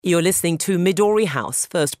You're listening to Midori House,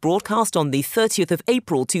 first broadcast on the 30th of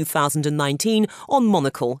April 2019 on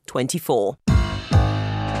Monocle 24.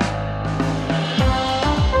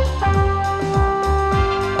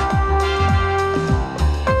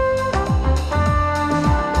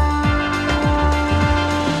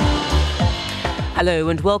 Hello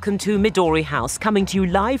and welcome to Midori House, coming to you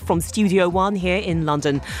live from Studio One here in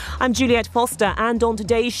London. I'm Juliet Foster, and on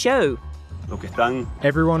today's show...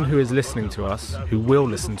 Everyone who is listening to us, who will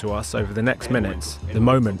listen to us over the next minutes, the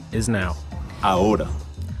moment is now. Ahora.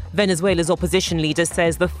 Venezuela's opposition leader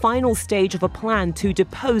says the final stage of a plan to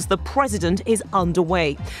depose the president is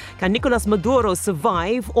underway. Can Nicolas Maduro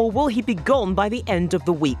survive, or will he be gone by the end of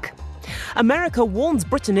the week? America warns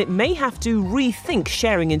Britain it may have to rethink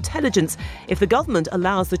sharing intelligence if the government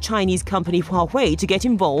allows the Chinese company Huawei to get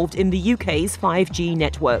involved in the UK's 5G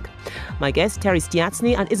network. My guests, Theresa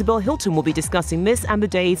May and Isabel Hilton, will be discussing this and the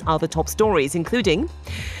day's other top stories, including: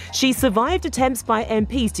 she survived attempts by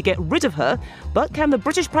MPs to get rid of her, but can the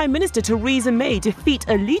British Prime Minister Theresa May defeat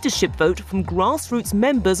a leadership vote from grassroots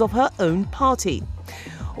members of her own party?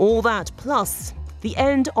 All that plus the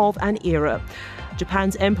end of an era.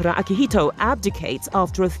 Japan's Emperor Akihito abdicates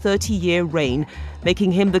after a 30-year reign,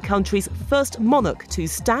 making him the country's first monarch to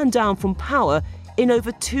stand down from power in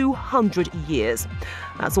over 200 years.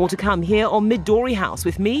 That's all to come here on Midori House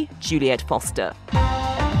with me, Juliet Foster.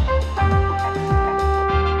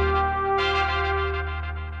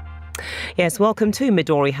 Yes, welcome to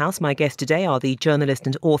Midori House. My guests today are the journalist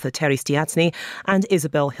and author Theresa May and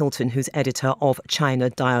Isabel Hilton, who's editor of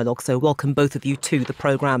China Dialogue. So welcome both of you to the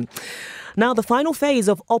programme. Now, the final phase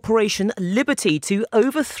of Operation Liberty to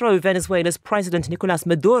overthrow Venezuela's President Nicolas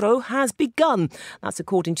Maduro has begun. That's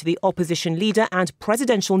according to the opposition leader and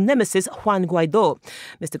presidential nemesis Juan Guaidó.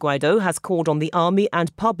 Mr. Guaidó has called on the army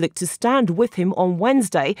and public to stand with him on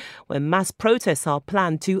Wednesday, when mass protests are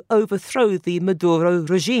planned to overthrow the Maduro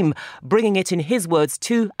regime, bringing it, in his words,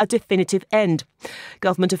 to a definitive end.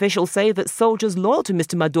 Government officials say that soldiers loyal to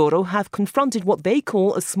Mr. Maduro have confronted what they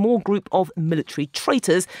call a small group of military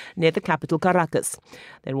traitors near the capital, Caracas.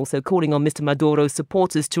 They're also calling on Mr. Maduro's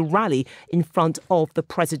supporters to rally in front of the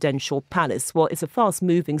presidential palace. Well, it's a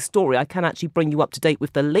fast-moving story. I can actually bring you up to date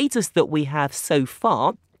with the latest that we have so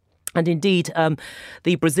far. And indeed,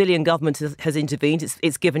 the Brazilian government has intervened.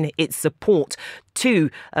 It's given its support to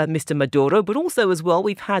Mr. Maduro. But also as well,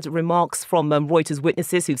 we've had remarks from Reuters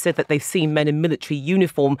witnesses who've said that they've seen men in military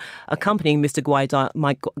uniform accompanying Mr.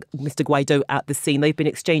 Guaidó at the scene. They've been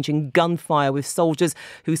exchanging gunfire with soldiers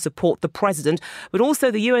who support the president. But also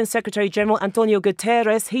the UN Secretary General Antonio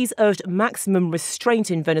Guterres, he's urged maximum restraint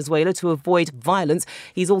in Venezuela to avoid violence.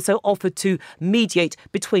 He's also offered to mediate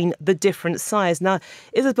between the different sides. Now,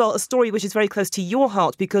 Isabel, a story which is very close to your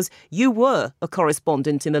heart because you were a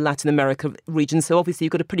correspondent in the Latin America region, so obviously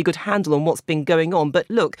you've got a pretty good handle on what's been going on. But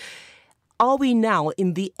look, are we now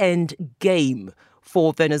in the end game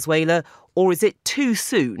for Venezuela, or is it too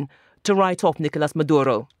soon to write off Nicolas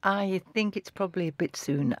Maduro? I think it's probably a bit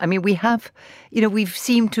soon. I mean, we've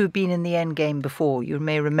seemed to have been in the end game before. You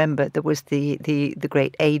may remember there was the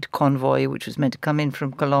great aid convoy, which was meant to come in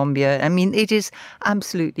from Colombia. I mean, it is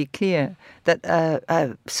absolutely clear that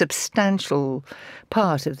a substantial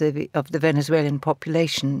part of the Venezuelan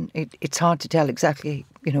population, it's hard to tell exactly,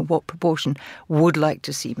 what proportion would like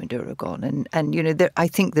to see Maduro gone. And I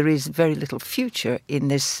think there is very little future in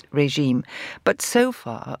this regime. But so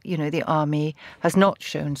far, the army has not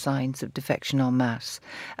shown signs of defection en masse.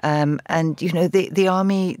 The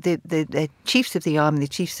army, the chiefs of the army, the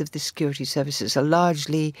chiefs of the security services are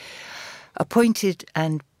largely appointed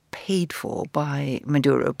and paid for by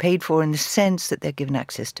Maduro, paid for in the sense that they're given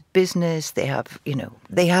access to business. They have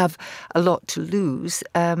a lot to lose,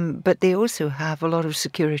 but they also have a lot of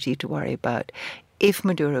security to worry about. If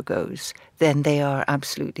Maduro goes, then they are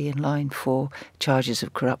absolutely in line for charges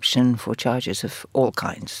of corruption, for charges of all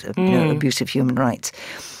kinds of abuse of human rights.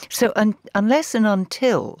 So unless and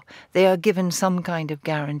until they are given some kind of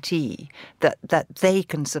guarantee that they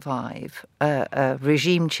can survive a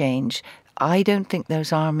regime change, I don't think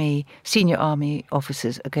those senior army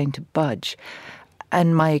officers are going to budge.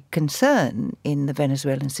 And my concern in the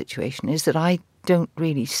Venezuelan situation is that I don't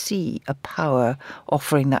really see a power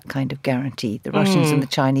offering that kind of guarantee. The Russians and the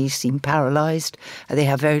Chinese seem paralyzed. They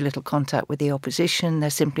have very little contact with the opposition. They're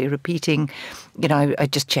simply repeating, I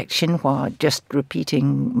just checked Xinhua, just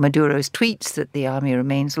repeating Maduro's tweets that the army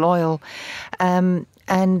remains loyal.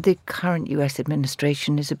 And the current US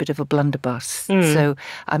administration is a bit of a blunderbuss. So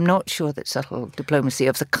I'm not sure that subtle diplomacy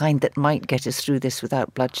of the kind that might get us through this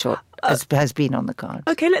without bloodshot has been on the card.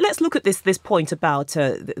 OK, let's look at this point about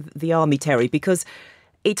the army, Terry, because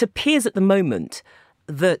it appears at the moment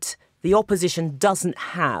that the opposition doesn't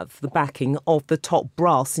have the backing of the top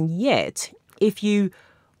brass. And yet, if you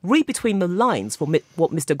read between the lines for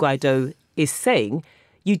what Mr. Guaido is saying,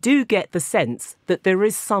 you do get the sense that there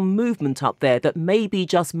is some movement up there, that maybe,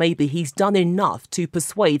 just maybe, he's done enough to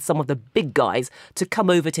persuade some of the big guys to come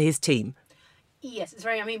over to his team. Yes, it's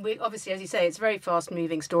very, obviously, as you say, it's a very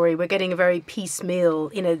fast-moving story. We're getting a very piecemeal,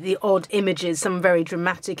 the odd images, some very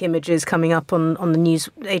dramatic images coming up on the news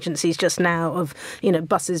agencies just now of,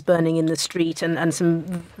 buses burning in the street and some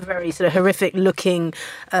very sort of horrific-looking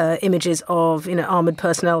images of, armoured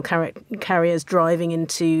personnel carriers driving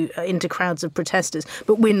into crowds of protesters.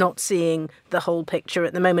 But we're not seeing the whole picture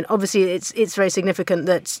at the moment. Obviously, it's very significant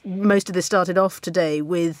that most of this started off today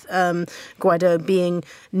with Guaido being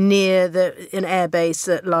near an airbase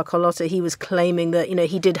at La Carlota. He was claiming that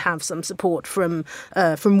he did have some support from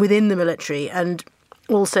within the military, and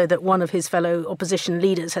also that one of his fellow opposition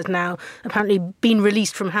leaders has now apparently been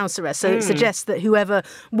released from house arrest. So it suggests that whoever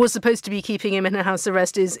was supposed to be keeping him in a house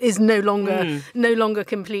arrest is no longer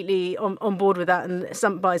completely on board with that,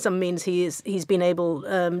 and by some means he's been able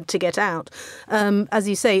to get out. As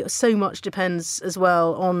you say, so much depends as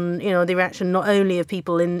well on the reaction not only of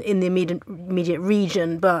people in the immediate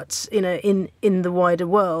region, but in the wider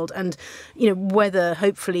world, and whether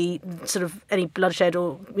hopefully sort of any bloodshed,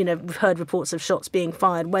 or we've heard reports of shots being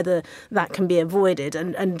fired, whether that can be avoided.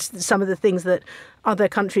 And some of the things that other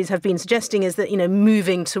countries have been suggesting is that,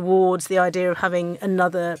 moving towards the idea of having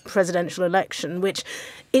another presidential election, which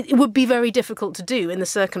it would be very difficult to do in the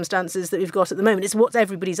circumstances that we've got at the moment. It's what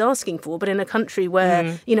everybody's asking for, but in a country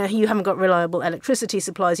where, you haven't got reliable electricity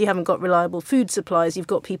supplies, you haven't got reliable food supplies, you've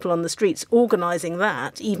got people on the streets, organising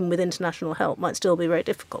that, even with international help, might still be very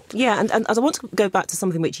difficult. Yeah, and I want to go back to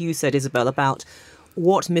something which you said, Isabel, about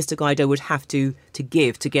what Mr. Guaido would have to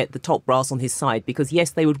give to get the top brass on his side, because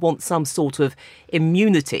yes, they would want some sort of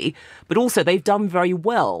immunity, but also they've done very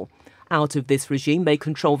well out of this regime. They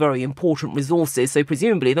control very important resources, so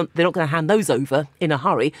presumably they're not going to hand those over in a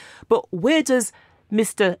hurry. But where does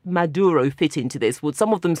Mr. Maduro fit into this? Would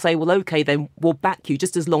some of them say, well, OK, then we'll back you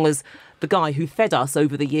just as long as the guy who fed us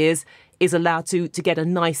over the years is allowed to get a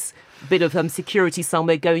nice bit of security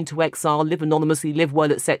somewhere, go into exile, live anonymously, live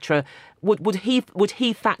well, etc. Would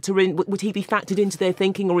he factor in? Would he be factored into their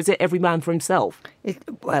thinking, or is it every man for himself?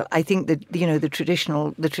 Well, I think that the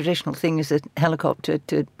traditional thing is a helicopter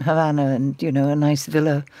to Havana and a nice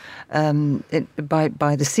villa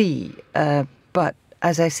by the sea, but.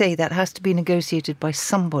 As I say, that has to be negotiated by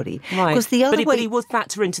somebody. Right. Because the other way, but he would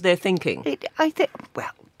factor into their thinking. I think. Well,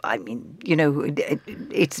 I mean,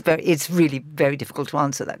 it's really very difficult to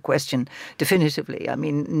answer that question definitively. I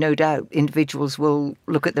mean, no doubt individuals will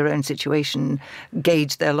look at their own situation,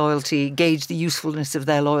 gauge their loyalty, gauge the usefulness of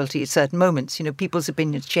their loyalty at certain moments. People's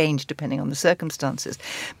opinions change depending on the circumstances.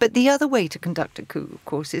 But the other way to conduct a coup, of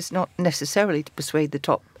course, is not necessarily to persuade the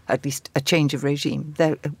top, at least a change of regime.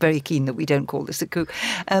 They're very keen that we don't call this a coup.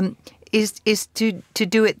 Is to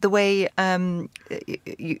do it the way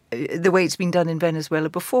it's been done in Venezuela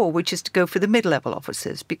before, which is to go for the mid-level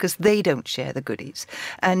officers, because they don't share the goodies,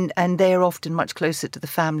 and they are often much closer to the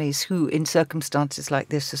families who, in circumstances like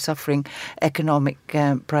this, are suffering economic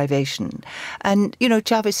privation. And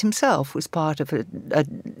Chavez himself was part of a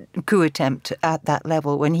coup attempt at that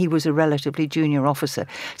level when he was a relatively junior officer.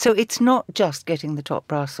 So it's not just getting the top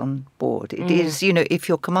brass on board. It is, if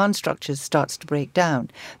your command structure starts to break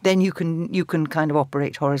down, then you can kind of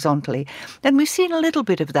operate horizontally. And we've seen a little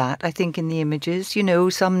bit of that, I think, in the images.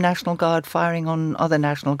 Some National Guard firing on other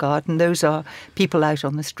National Guard, and those are people out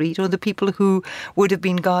on the street, or the people who would have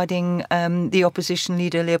been guarding the opposition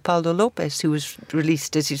leader Leopoldo Lopez, who was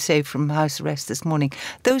released, as you say, from house arrest this morning.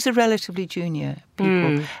 Those are relatively junior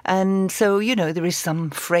people. And so, there is some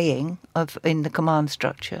fraying in the command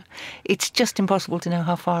structure. It's just impossible to know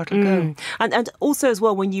how far it'll go. And also as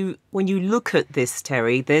well, when you look at this,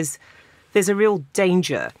 Terry, there's a real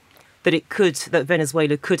danger that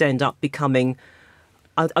Venezuela could end up becoming,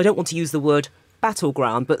 I don't want to use the word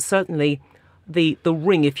battleground, but certainly the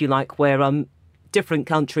ring, if you like, where different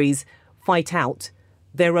countries fight out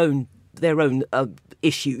their own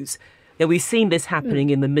issues. Now, we've seen this happening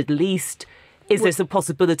in the Middle East. Is there a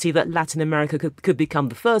possibility that Latin America could become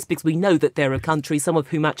the first? Because we know that there are countries, some of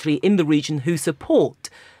whom actually in the region, who support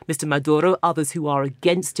Mr. Maduro, others who are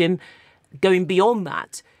against him. Going beyond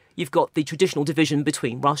that, you've got the traditional division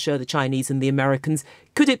between Russia, the Chinese and the Americans.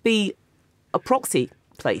 Could it be a proxy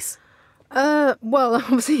place? Well,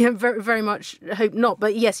 obviously, I very, very much hope not.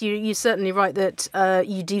 But yes, you're certainly right that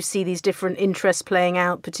you do see these different interests playing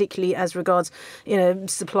out, particularly as regards,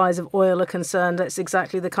 supplies of oil are concerned. That's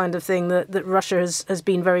exactly the kind of thing that Russia has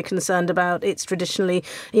been very concerned about. It's traditionally,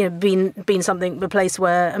 been a place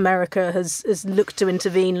where America has looked to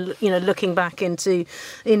intervene. Looking back into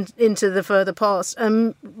the further past.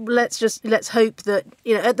 Let's hope that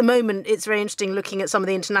at the moment it's very interesting looking at some of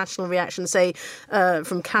the international reactions. Say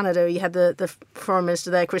from Canada, you had the Foreign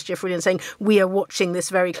Minister there, Chrystia Freeland, saying we are watching this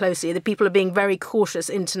very closely. The people are being very cautious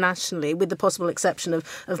internationally, with the possible exception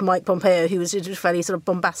of Mike Pompeo, who was a fairly sort of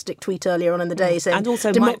bombastic tweet earlier on in the day saying and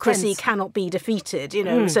also democracy cannot be defeated.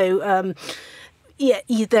 So.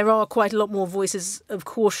 There are quite a lot more voices of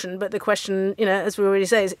caution, but the question, as we already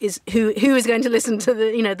say, is who is going to listen to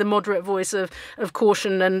the moderate voice of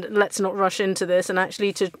caution, and let's not rush into this. And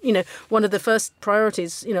actually, one of the first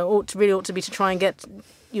priorities, ought to be to try and get.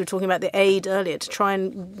 You were talking about the aid earlier, to try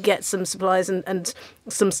and get some supplies and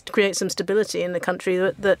create some stability in the country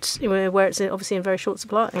that where it's obviously in very short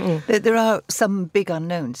supply. Mm-hmm. There are some big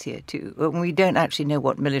unknowns here too. We don't actually know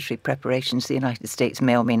what military preparations the United States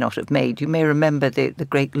may or may not have made. You may remember the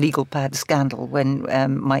great legal pad scandal when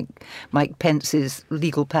Mike Pence's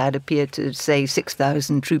legal pad appeared to say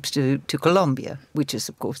 6,000 troops to Colombia, which is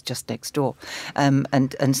of course just next door,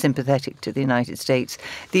 and sympathetic to the United States.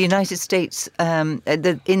 The United States,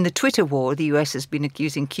 in the Twitter war, the US has been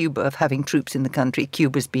accusing Cuba of having troops in the country.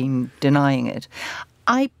 Cuba's been denying it.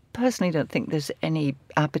 I personally don't think there's any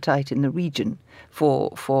appetite in the region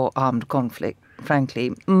for armed conflict,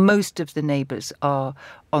 frankly. Most of the neighbours are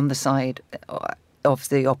on the side of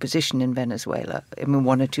the opposition in Venezuela. I mean,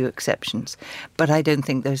 one or two exceptions. But I don't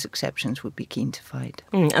think those exceptions would be keen to fight.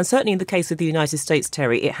 And certainly in the case of the United States,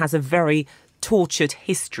 Terry, it has a very tortured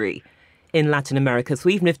history in Latin America. So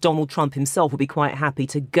even if Donald Trump himself would be quite happy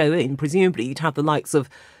to go in, presumably you'd have the likes of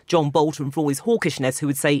John Bolton, for all his hawkishness, who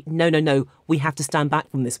would say, no, we have to stand back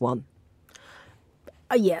from this one.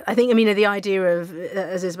 I think, the idea of,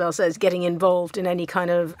 as Isabel says, getting involved in any kind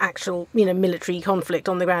of actual, military conflict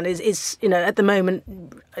on the ground is at the moment,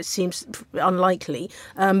 it seems unlikely.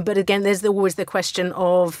 But again, there's always the question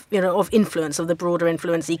of influence, of the broader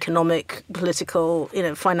influence, economic, political,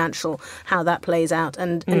 financial, how that plays out,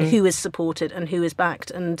 and who is supported and who is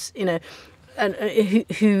backed, and who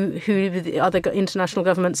the other international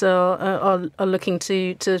governments are looking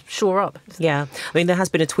to shore up. Yeah. There has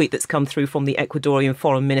been a tweet that's come through from the Ecuadorian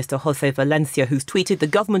Foreign Minister Jose Valencia, who's tweeted, the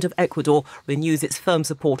government of Ecuador renews its firm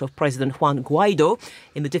support of President Juan Guaido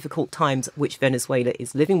in the difficult times which Venezuela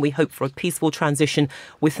is living. We hope for a peaceful transition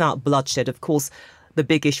without bloodshed. Of course, the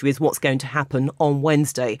big issue is what's going to happen on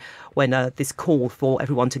Wednesday when this call for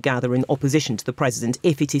everyone to gather in opposition to the president,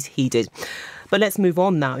 if it is heeded. But let's move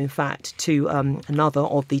on now, in fact, to another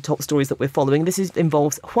of the top stories that we're following. This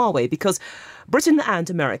involves Huawei, because Britain and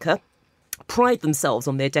America pride themselves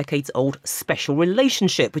on their decades-old special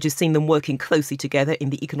relationship, which has seen them working closely together in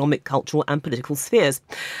the economic, cultural and political spheres.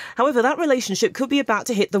 However, that relationship could be about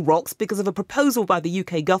to hit the rocks because of a proposal by the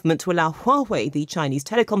UK government to allow Huawei, the Chinese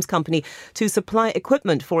telecoms company, to supply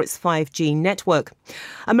equipment for its 5G network.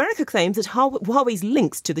 America claims that Huawei's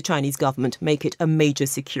links to the Chinese government make it a major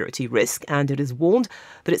security risk, and it has warned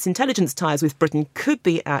that its intelligence ties with Britain could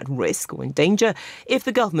be at risk or in danger if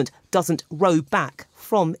the government doesn't row back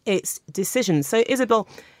from its decision. So, Isabel,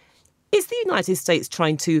 is the United States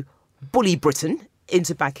trying to bully Britain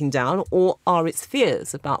into backing down, or are its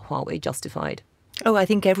fears about Huawei justified? Oh, I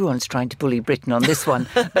think everyone's trying to bully Britain on this one.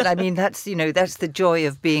 But that's the joy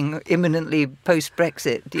of being imminently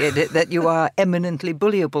post-Brexit, that you are eminently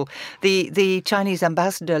bullyable. The Chinese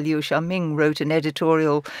ambassador, Liu Xiaoming, wrote an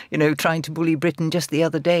editorial, trying to bully Britain just the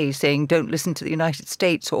other day, saying, don't listen to the United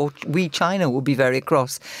States or we, China, will be very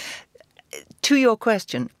cross. To your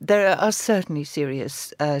question, there are certainly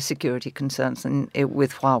serious security concerns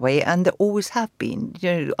with Huawei, and there always have been.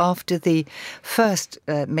 After the first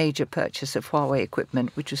major purchase of Huawei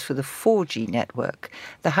equipment, which was for the 4G network,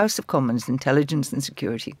 the House of Commons Intelligence and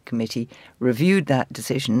Security Committee reviewed that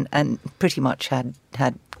decision and pretty much had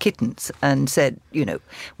kittens and said,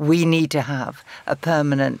 we need to have a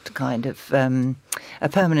permanent kind of a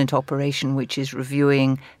permanent operation which is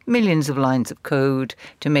reviewing millions of lines of code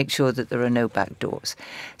to make sure that there are no backdoors.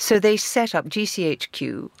 So they set up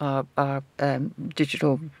GCHQ, our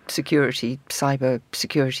digital security, cyber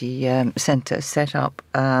security centre, set up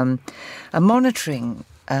a monitoring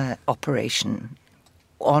operation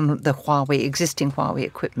on the existing Huawei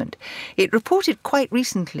equipment. It reported quite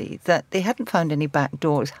recently that they hadn't found any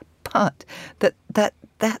backdoors, but that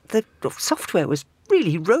the software was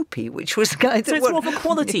really ropey, which was the guy that... So it's more of a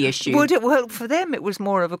quality issue. Well, for them, it was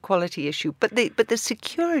more of a quality issue. But the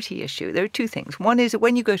security issue, there are two things. One is that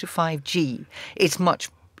when you go to 5G, it's much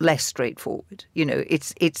less straightforward.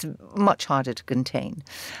 It's much harder to contain,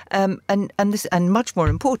 and much more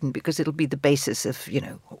important because it'll be the basis of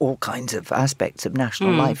all kinds of aspects of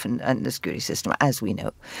national life and the security system, as we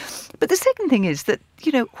know. But the second thing is that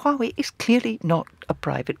Huawei is clearly not a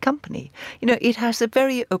private company. It has a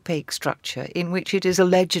very opaque structure in which it is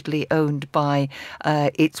allegedly owned by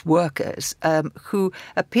its workers, who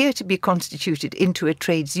appear to be constituted into a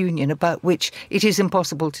trades union about which it is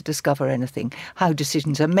impossible to discover anything. How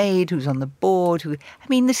decisions are made, who's on the board,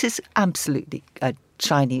 this is absolutely a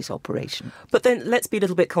Chinese operation. But then let's be a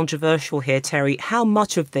little bit controversial here, Terry. How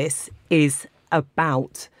much of this is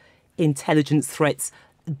about intelligence threats,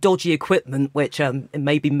 dodgy equipment, which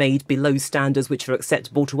may be made below standards which are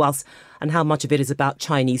acceptable to us, and how much of it is about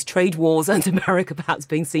Chinese trade wars and America perhaps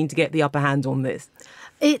being seen to get the upper hand on this?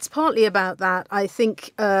 It's partly about that. I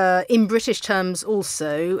think in British terms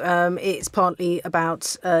also, it's partly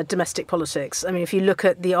about domestic politics. I mean, if you look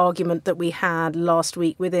at the argument that we had last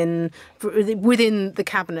week within the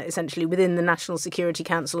cabinet, essentially within the National Security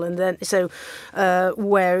Council, and then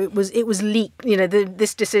where it was leaked.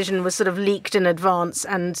 This decision was sort of leaked in advance,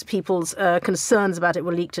 and people's concerns about it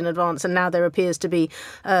were leaked in advance, and now there appears to be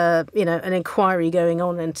an inquiry going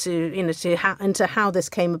on into how this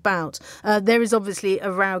came about. There is obviously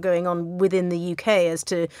a row going on within the UK as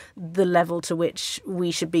to the level to which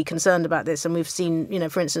we should be concerned about this. And we've seen,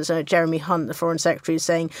 for instance, Jeremy Hunt, the Foreign Secretary,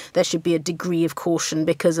 saying there should be a degree of caution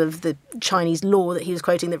because of the Chinese law that he was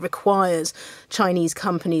quoting that requires Chinese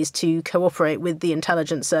companies to cooperate with the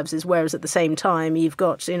intelligence services, whereas at the same time you've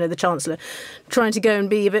got, the Chancellor trying to go and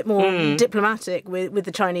be a bit more diplomatic with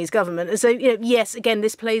the Chinese government. And so, yes, again,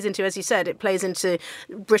 this plays into, as you said, it plays into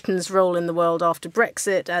Britain's role in the world after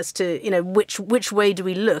Brexit as to, which way do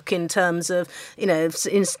we look in terms of, in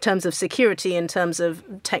terms of security, in terms of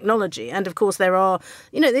technology. And of course, there are,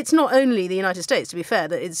 it's not only the United States, to be fair,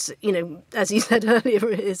 that it's, as you said earlier,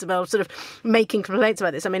 Isabel, sort of making complaints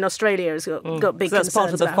about this. I mean, Australia has got big concerns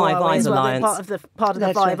part of the about Five Huawei Eyes as well. Alliance. Part of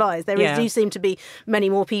the Five Eyes. There do seem to be many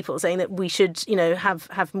more people saying that we should,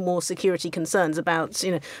 have more security concerns about,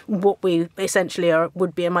 what we essentially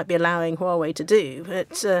might be allowing Huawei to do.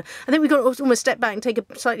 But I think we've got to almost step back and take a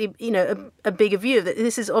slightly, a bigger view of that.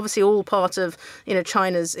 This is obviously all part of,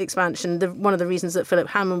 China's expansion. One of the reasons that Philip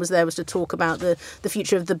Hammond was there was to talk about the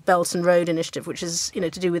future of the Belt and Road Initiative, which is, to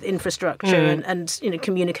do with infrastructure and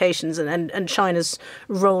communications and China's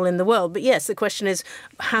role in the world. But yes, the question is,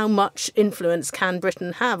 how much influence can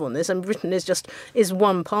Britain have on this? And Britain is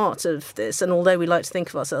one part of this. And although we like to think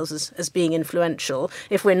of ourselves as being influential,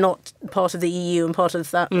 if we're not part of the EU and part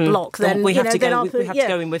of that bloc, then we have to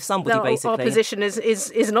go in with somebody, basically. Our position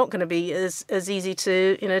is not going to be as easy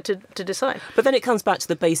to decide. But then it comes back to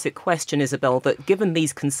the basic question, Isabel, that given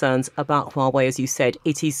these concerns about Huawei, as you said,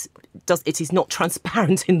 it is not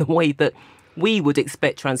transparent in the way that we would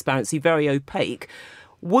expect transparency, very opaque.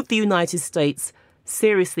 Would the United States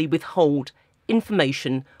seriously withhold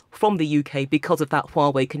information from the UK because of that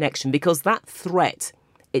Huawei connection? Because that threat,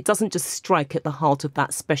 it doesn't just strike at the heart of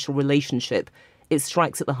that special relationship. It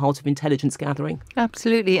strikes at the heart of intelligence gathering.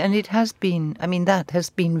 Absolutely. And it has been, that has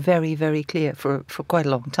been very, very clear for quite a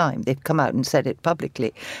long time. They've come out and said it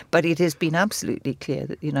publicly. But it has been absolutely clear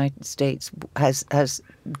that the United States has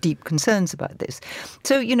deep concerns about this.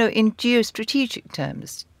 So, in geostrategic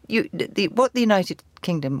terms, what the United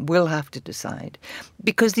Kingdom will have to decide,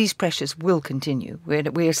 because these pressures will continue,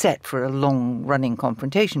 we are set for a long-running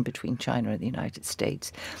confrontation between China and the United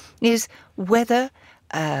States, is whether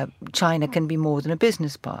China can be more than a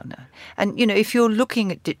business partner. And, if you're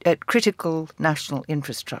looking at critical national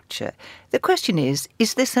infrastructure, the question is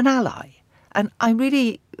this an ally? And I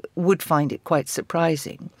really would find it quite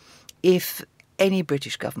surprising if any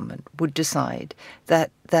British government would decide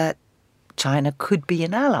that China could be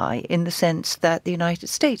an ally in the sense that the United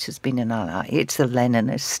States has been an ally. It's a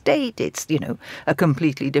Leninist state. It's, a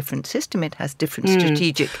completely different system. It has different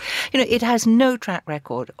strategic... it has no track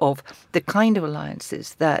record of the kind of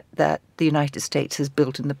alliances that the United States has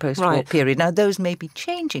built in the post-war period. Now, those may be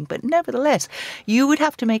changing, but nevertheless, you would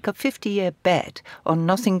have to make a 50-year bet on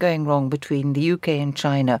nothing going wrong between the UK and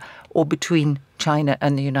China, or between China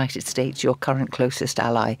and the United States, your current closest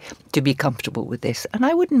ally, to be comfortable with this. And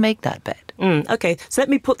I wouldn't make that bet. OK, so let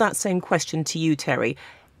me put that same question to you, Terry.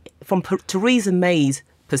 From Theresa May's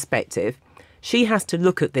perspective, she has to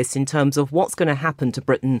look at this in terms of what's going to happen to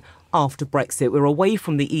Britain after Brexit. We're away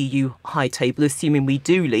from the EU high table, assuming we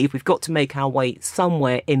do leave. We've got to make our way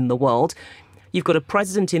somewhere in the world. You've got a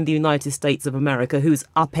president in the United States of America who's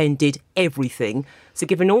upended everything. So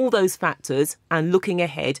given all those factors and looking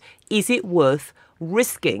ahead, is it worth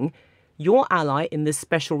risking your ally in this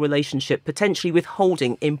special relationship potentially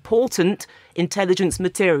withholding important intelligence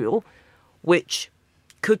material which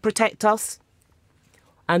could protect us,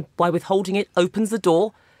 and by withholding it opens the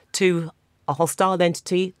door to a hostile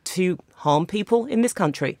entity to harm people in this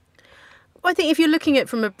country? I think if you're looking at it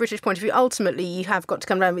from a British point of view, ultimately you have got to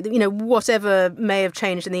come down with, whatever may have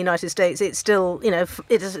changed in the United States, it's still,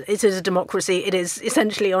 it is a democracy. It is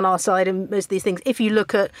essentially on our side in most of these things. If you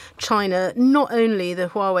look at China, not only the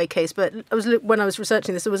Huawei case, but when I was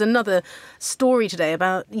researching this, there was another story today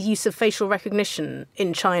about the use of facial recognition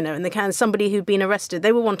in China. And somebody who'd been arrested,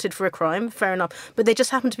 they were wanted for a crime, fair enough, but they just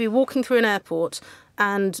happened to be walking through an airport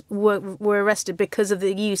and were arrested because of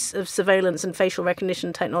the use of surveillance and facial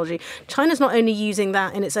recognition technology. China's not only using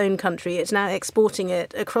that in its own country, it's now exporting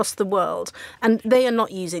it across the world. And they are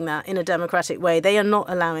not using that in a democratic way. They are not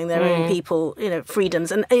allowing their own people,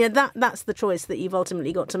 freedoms. And that's the choice that you've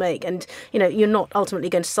ultimately got to make. And, you're not ultimately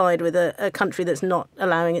going to side with a country that's not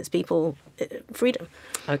allowing its people freedom.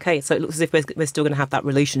 OK, so it looks as if we're still going to have that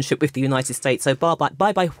relationship with the United States. So bye-bye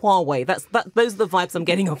Huawei. Those are the vibes I'm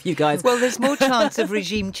getting off you guys. Well, there's more chance of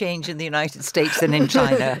regime change in the United States than in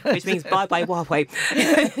China. Which means bye-bye Huawei.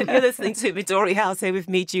 You're listening to Midori House here with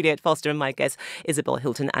me, Juliet Foster, and my guests, Isabel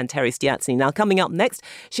Hilton and Terry Stiatsny. Now, coming up next,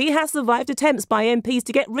 she has survived attempts by MPs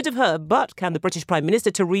to get rid of her, but can the British Prime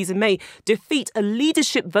Minister Theresa May defeat a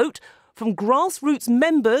leadership vote from grassroots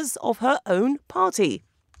members of her own party?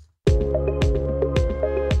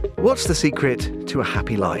 What's the secret to a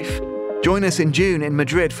happy life? Join us in June in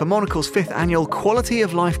Madrid for Monocle's 5th annual Quality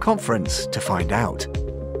of Life conference to find out.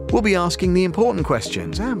 We'll be asking the important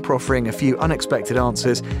questions and proffering a few unexpected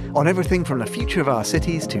answers on everything from the future of our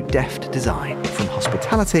cities to deft design, from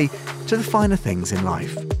hospitality to the finer things in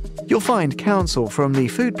life. You'll find counsel from the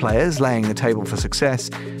food players laying the table for success,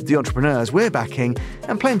 the entrepreneurs we're backing,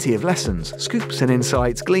 and plenty of lessons, scoops and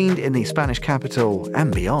insights gleaned in the Spanish capital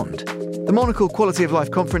and beyond. The Monocle Quality of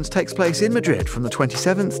Life Conference takes place in Madrid from the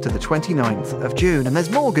 27th to the 29th of June, and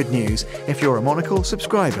there's more good news if you're a Monocle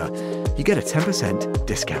subscriber. You get a 10%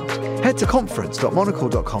 discount. Head to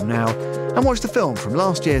conference.monocle.com now and watch the film from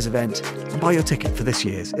last year's event and buy your ticket for this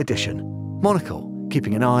year's edition. Monocle,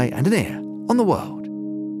 keeping an eye and an ear on the world.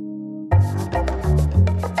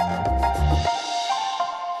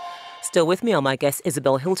 Still with me are my guests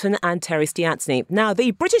Isabel Hilton and Terry Stiatsny. Now,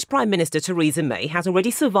 the British Prime Minister Theresa May has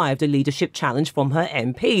already survived a leadership challenge from her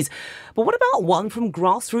MPs. But what about one from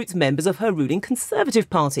grassroots members of her ruling Conservative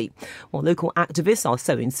Party? Well, local activists are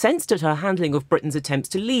so incensed at her handling of Britain's attempts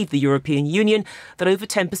to leave the European Union that over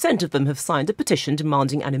 10% of them have signed a petition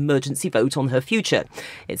demanding an emergency vote on her future.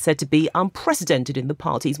 It's said to be unprecedented in the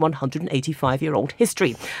party's 185-year-old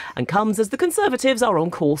history, and comes as the Conservatives are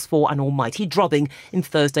on course for an almighty drubbing in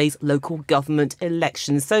Thursday's local government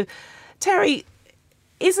elections. So, Terry,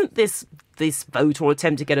 isn't this vote or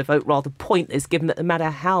attempt to get a vote rather pointless, given that no matter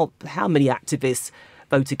how many activists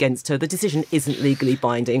vote against her, the decision isn't legally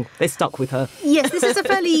binding? They're stuck with her. Yes, this is a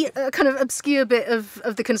fairly kind of obscure bit of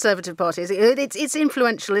the Conservative Party. It's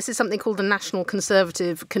influential. This is something called the National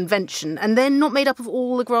Conservative Convention, and they're not made up of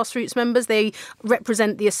all the grassroots members. They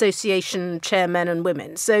represent the association chairmen and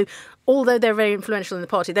women. So although they're very influential in the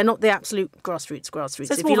party, they're not the absolute grassroots. So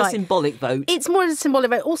it's more a symbolic vote. It's more a symbolic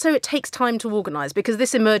vote. Also, it takes time to organise because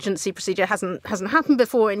this emergency procedure hasn't happened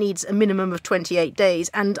before. It needs a minimum of 28 days.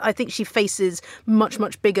 And I think she faces much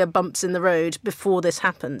bigger bumps in the road before this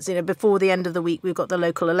happens. Before the end of the week, we've got the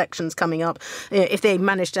local elections coming up. If they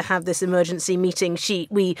manage to have this emergency meeting,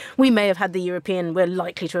 we may have had we're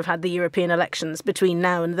likely to have had the European elections between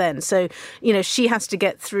now and then. So, she has to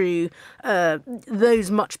get through those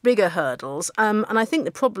much bigger hurdles. And I think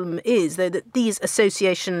the problem is, though, that these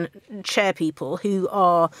association chair people who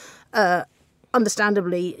are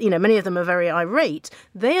understandably, many of them are very irate.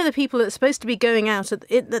 They are the people that are supposed to be going out at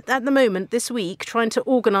the moment this week trying to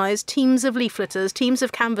organise teams of leafleters, teams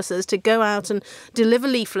of canvassers to go out and deliver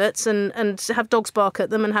leaflets and have dogs bark at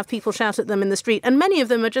them and have people shout at them in the street. And many of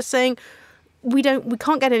them are just saying, we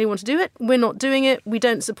can't get anyone to do it. We're not doing it. We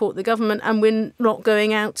don't support the government, and we're not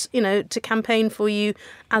going out, to campaign for you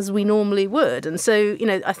as we normally would. And so,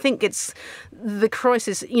 I think it's the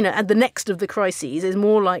crisis, and the next of the crises is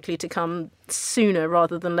more likely to come sooner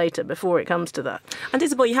rather than later before it comes to that. And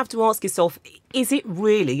Isabel, you have to ask yourself, is it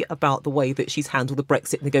really about the way that she's handled the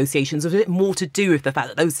Brexit negotiations, or is it more to do with the fact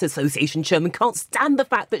that those association chairmen can't stand the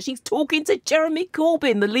fact that she's talking to Jeremy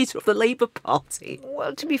Corbyn, the leader of the Labour Party?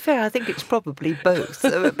 Well, to be fair, I think it's probably both.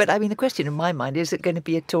 But I mean, the question in my mind, is it going to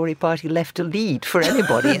be a Tory party left to lead for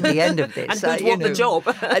anybody in the end of this? And who'd want the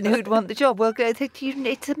job? And who'd want the job? Well,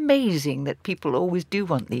 it's amazing that people always do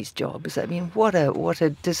want these jobs. I mean, what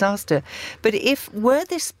a disaster. But were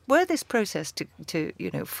this process to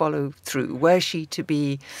follow through, were she to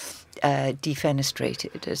be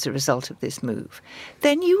defenestrated as a result of this move,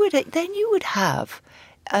 then you would have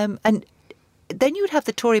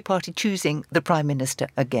the Tory party choosing the Prime Minister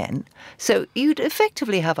again. So you'd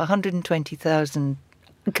effectively have 120,000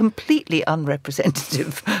 completely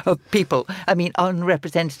unrepresentative of people,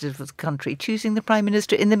 unrepresentative of the country, choosing the Prime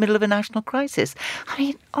Minister in the middle of a national crisis. I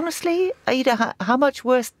mean, honestly, Aida, how much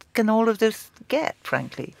worse can all of this get,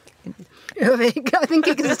 frankly? I think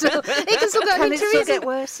it can still go. Can it still get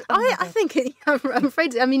worse? I think I'm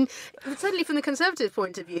afraid. I mean, certainly from the Conservative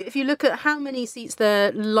point of view, if you look at how many seats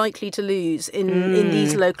they're likely to lose in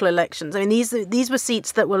these local elections, I mean, these were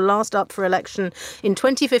seats that were last up for election in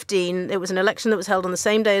 2015. It was an election that was held on the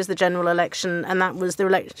same day as the general election, and that was the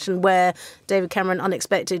election where David Cameron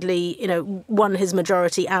unexpectedly, won his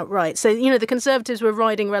majority outright. So, the Conservatives were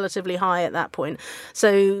riding relatively high at that point.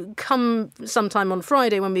 So, come sometime on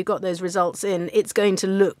Friday when we've got those results in, it's going to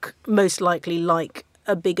look most likely like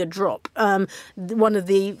a bigger drop. One of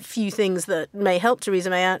the few things that may help Theresa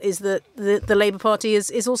May out is that the Labour Party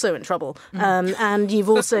is also in trouble. And you've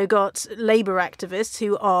also got Labour activists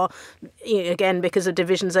who are, again, because of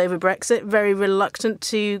divisions over Brexit, very reluctant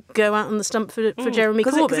to go out on the stump for Jeremy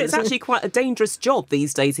Corbyn. Because it's actually quite a dangerous job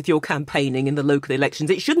these days if you're campaigning in the local elections.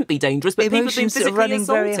 It shouldn't be dangerous, but people have been physically running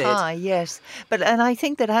assaulted. Very high, yes. And I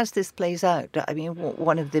think that as this plays out, I mean,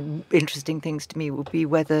 one of the interesting things to me will be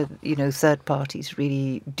whether, third parties really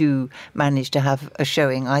do manage to have a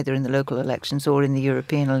showing either in the local elections or in the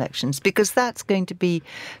European elections, because that's going to be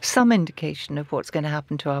some indication of what's going to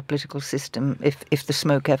happen to our political system if the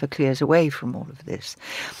smoke ever clears away from all of this.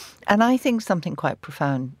 And I think something quite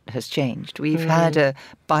profound has changed. We've had a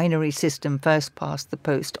binary system, first past the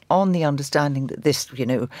post, on the understanding that this,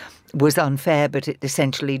 was unfair, but it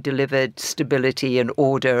essentially delivered stability and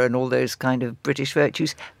order and all those kind of British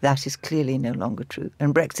virtues. That is clearly no longer true.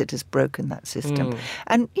 And Brexit has broken that system.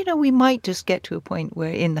 And, we might just get to a point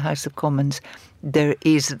where in the House of Commons there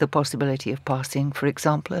is the possibility of passing, for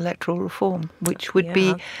example, electoral reform, which would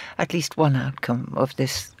be at least one outcome of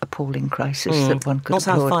this appalling crisis that one could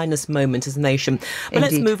applaud. Not our finest moment as a nation. But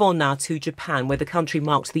Let's move on now to Japan, where the country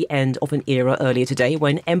marked the end of an era earlier today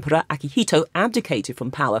when Emperor Akihito abdicated from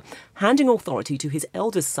power, handing authority to his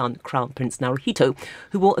eldest son, Crown Prince Naruhito,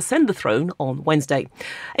 who will ascend the throne on Wednesday.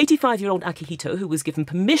 85-year-old Akihito, who was given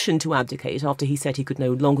permission to abdicate after he said he could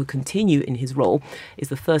no longer continue in his role, is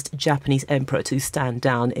the first Japanese emperor to stand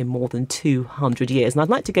down in more than 200 years. And I'd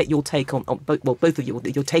like to get your take on both of you,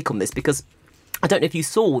 your take on this, because I don't know if you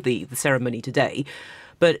saw the ceremony today,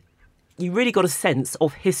 but you really got a sense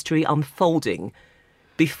of history unfolding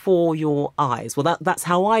before your eyes. Well, that's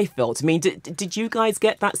how I felt. I mean, did you guys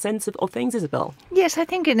get that sense of things, Isabel? Yes, I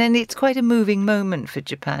think, and it's quite a moving moment for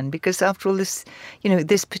Japan, because after all, this,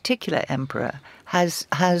 this particular emperor has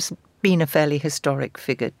been a fairly historic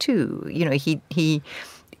figure too.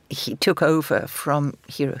 He took over from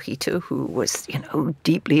Hirohito, who was,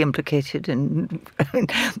 deeply implicated in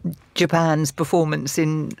Japan's performance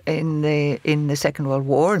in the Second World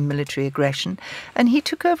War and military aggression, and he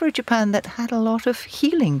took over a Japan that had a lot of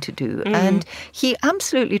healing to do, and he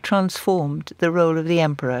absolutely transformed the role of the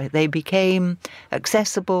emperor. They became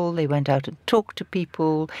accessible. They went out and talked to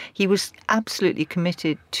people. He was absolutely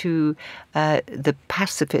committed to the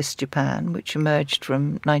pacifist Japan, which emerged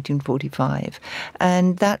from 1945,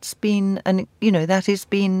 and that has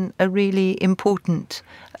been a really important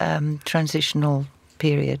transitional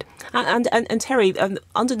period. And Terry,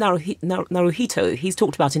 under Naruhito, he's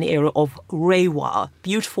talked about an era of reiwa,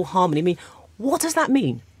 beautiful harmony. I mean, what does that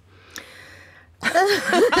mean?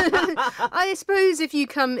 I suppose if you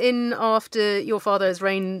come in after your father has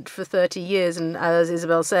reigned for 30 years and, as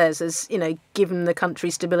Isabel says, has given the country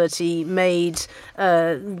stability, made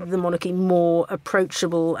the monarchy more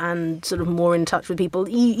approachable and sort of more in touch with people,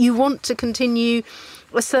 you want to continue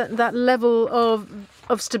that level of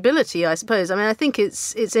stability, I suppose. I mean, I think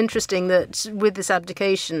it's interesting that with this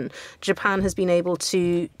abdication, Japan has been able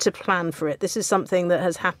to plan for it. This is something that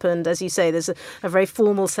has happened, as you say. There's a very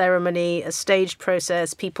formal ceremony, a staged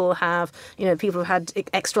process. People have had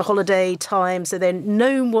extra holiday time, so they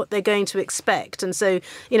know what they're going to expect, and so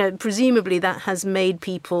presumably that has made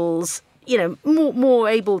people's more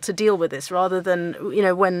able to deal with this, rather than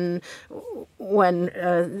when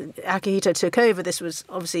Akihito took over. This was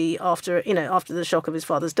obviously after the shock of his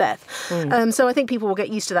father's death. So I think people will get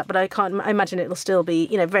used to that, but I imagine it will still be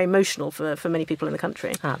very emotional for many people in the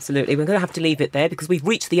country. Absolutely. We're going to have to leave it there because we've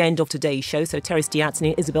reached the end of today's show. So Theresa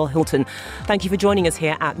May, Isabel Hilton, thank you for joining us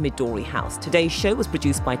here at Midori House. Today's show was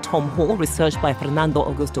produced by Tom Hall, researched by Fernando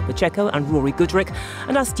Augusto Pacheco and Rory Goodrick,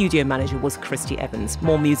 and our studio manager was Christy Evans.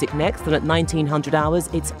 More music next, and at 1900 hours,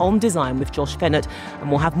 it's On Design with Josh Fennett, and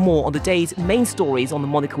we'll have more on the day's main stories on the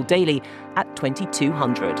Monocle Daily at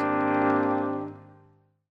 2200.